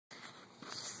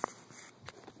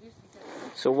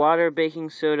So water, baking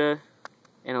soda,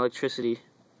 and electricity.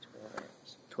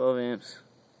 12 amps.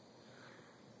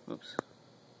 Oops.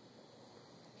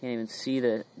 Can't even see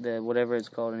the whatever it's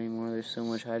called anymore. There's so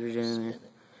much hydrogen in there.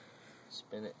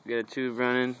 Spin it. Got a tube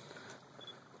running.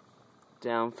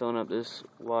 Down, filling up this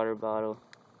water bottle.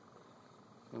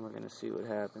 And we're going to see what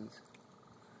happens.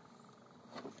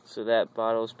 So that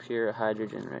bottle's pure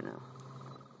hydrogen right now.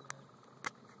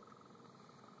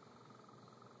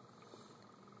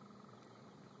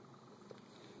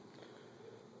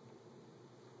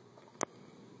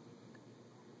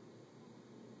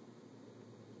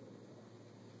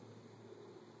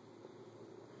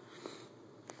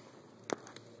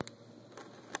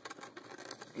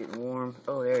 Getting warm.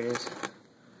 Oh, there it is.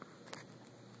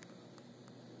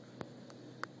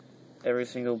 Every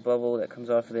single bubble that comes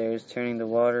off of there is turning the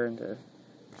water into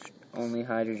only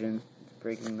hydrogen. It's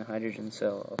breaking the hydrogen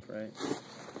cell off, right?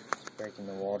 It's breaking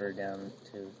the water down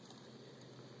to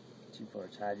 2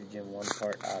 parts hydrogen, 1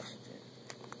 part oxygen.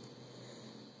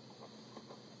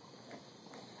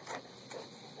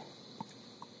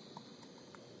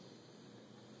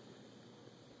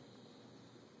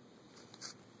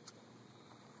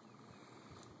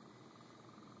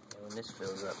 When this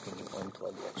fills up, can you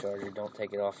unplug that charger? Don't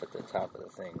take it off at the top of the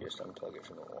thing, just unplug it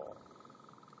from the wall.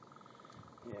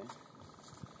 Yeah.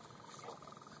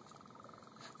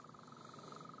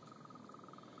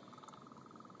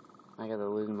 I got the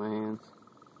lid in my hands.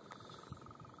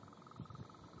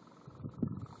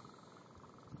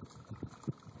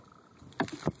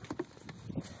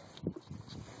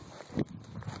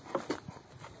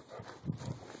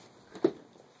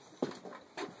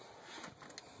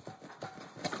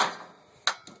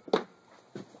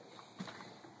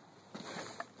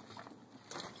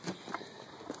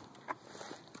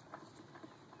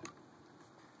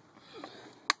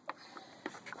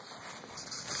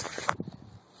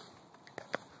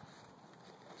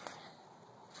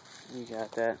 You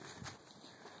got that.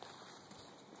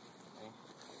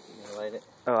 You gonna light it?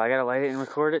 Oh, I gotta light it and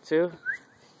record it too?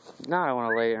 No, I don't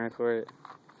want to light it and record it.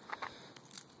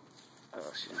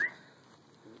 Oh shit.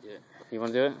 Do it. You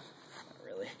want to do it? Not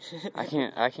really.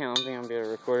 I don't think I'm gonna be able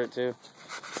to record it too.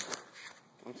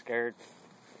 I'm scared.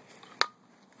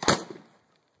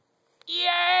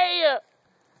 Yeah!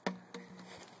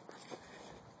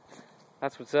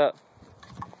 That's what's up.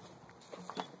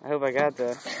 I hope I got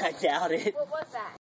that. I doubt it. What was that?